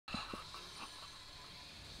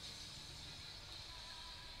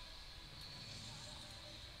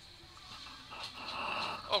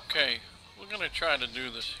try to do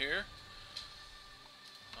this here.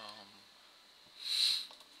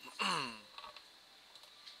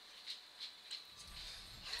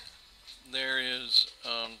 There is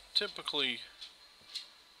typically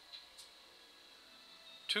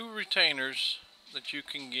 2 retainers that you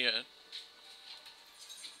can get,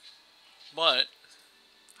 but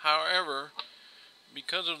however,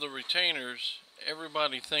 because of the retainers,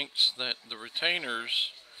 everybody thinks that the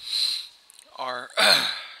retainers are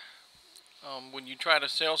when you try to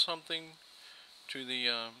sell something to the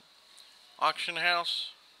auction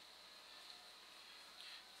house,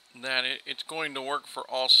 that it's going to work for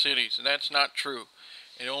all cities. That's not true.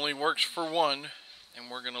 It only works for one,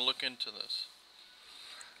 and we're going to look into this.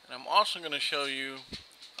 And I'm also going to show you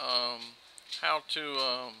how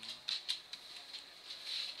to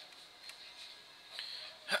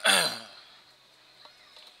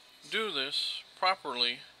do this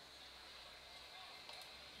properly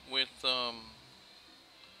with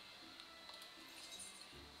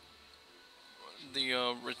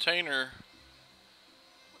the retainer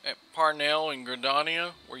at Parnell and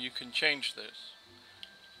Gridania, where you can change this.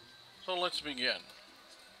 So let's begin.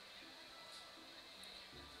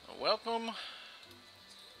 Welcome.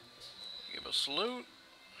 Give a salute.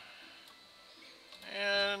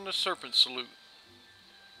 And a serpent salute.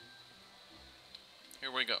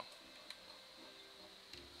 Here we go.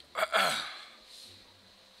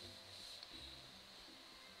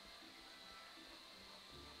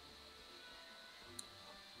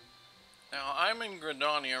 Now, I'm in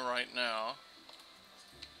Gridania right now.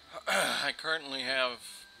 I currently have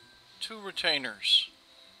 2 retainers.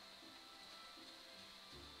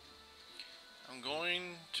 I'm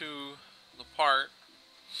going to the part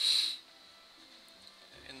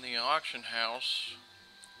in the auction house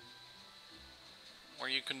where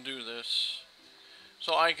you can do this.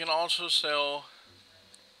 So I can also sell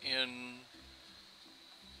in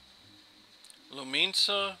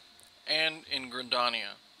Luminsa and in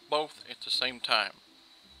Gridania, both at the same time.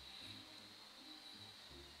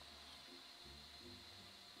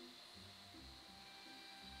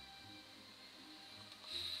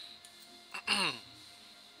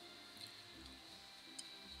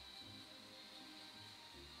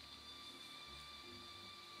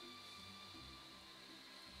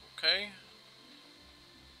 Okay,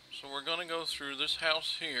 so we're going to go through this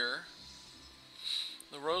house here,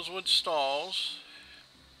 the Rosewood Stalls,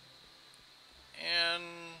 and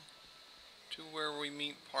to where we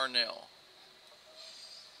meet Parnell.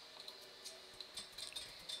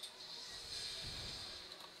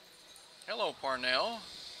 Hello, Parnell.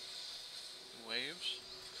 Waves.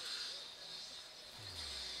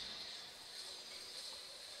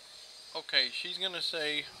 Okay, she's going to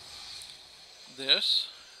say this.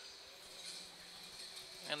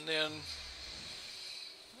 And then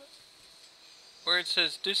where it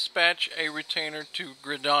says dispatch a retainer to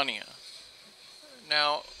Gridania.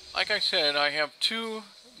 Now, like I said, I have 2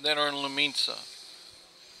 that are in Luminsa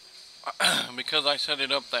because I set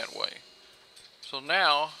it up that way. So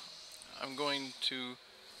now I'm going to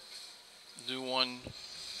do one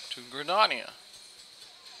to Gridania.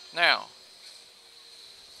 Now,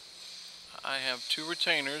 I have 2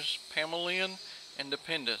 retainers, Pamelian and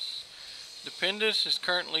Dependus. Dependus is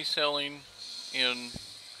currently selling in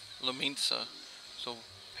Luminsa, so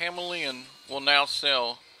Pamelian will now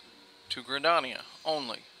sell to Gridania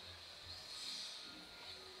only.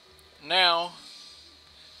 Now,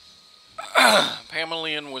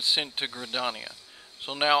 Pamelian was sent to Gridania,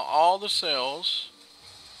 so now all the sales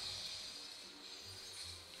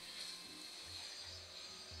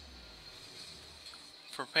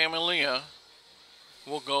for Pamelian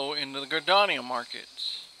will go into the Gridania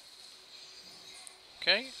markets.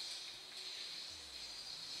 Okay,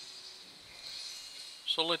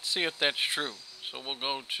 so let's see if that's true. So we'll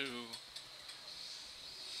go to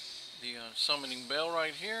the summoning bell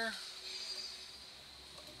right here.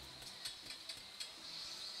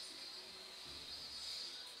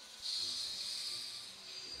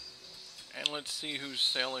 And let's see who's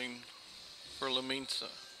selling for Luminsa.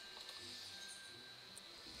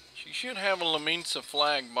 She should have a Luminsa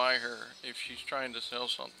flag by her if she's trying to sell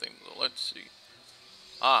something. So let's see.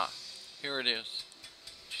 Ah, here it is.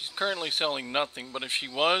 She's currently selling nothing, but if she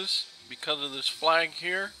was, because of this flag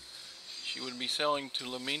here, she would be selling to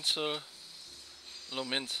Luminsa.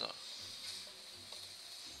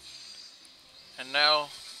 And now,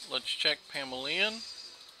 let's check Pamelian.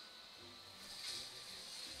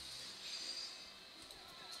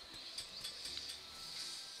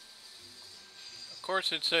 Of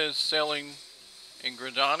course it says selling in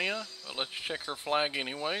Gridania, but let's check her flag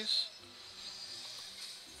anyways.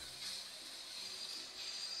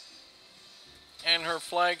 and her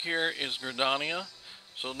flag here is Gridania.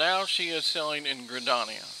 So now she is selling in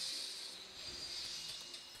Gridania.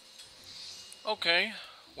 Okay,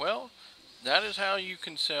 well, that is how you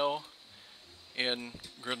can sell in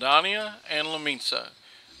Gridania and Lamisa,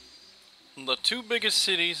 the two biggest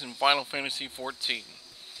cities in Final Fantasy XIV.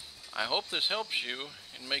 I hope this helps you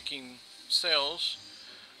in making sales.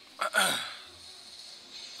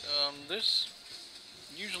 This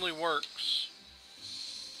usually works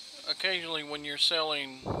occasionally when you're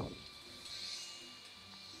selling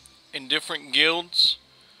in different guilds.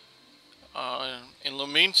 In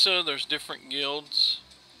Lamisa, there's different guilds.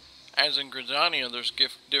 As in Gridania, there's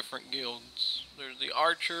different guilds. There's the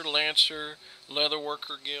Archer, Lancer,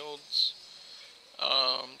 Leatherworker guilds,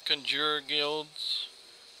 Conjurer guilds,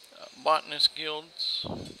 Botanist guilds.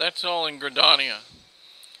 That's all in Gridania.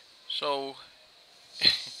 So,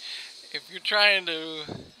 if you're trying to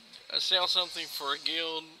sell something for a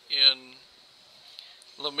guild in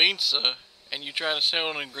Lamisa and you try to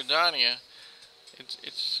sell it in Gridania,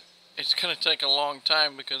 it's going to take a long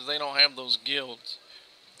time because they don't have those guilds.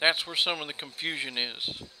 That's where some of the confusion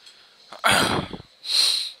is.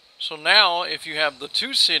 So now, if you have the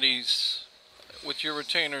two cities with your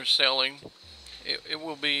retainers selling, it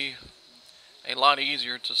will be a lot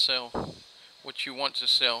easier to sell what you want to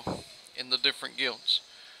sell in the different guilds.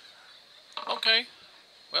 Okay,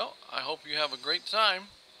 well, I hope you have a great time.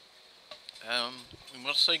 We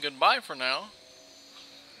must say goodbye for now.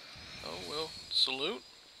 Oh, we'll salute.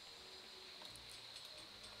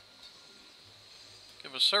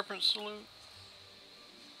 Give a serpent salute.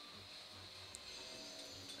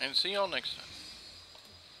 And see y'all next time.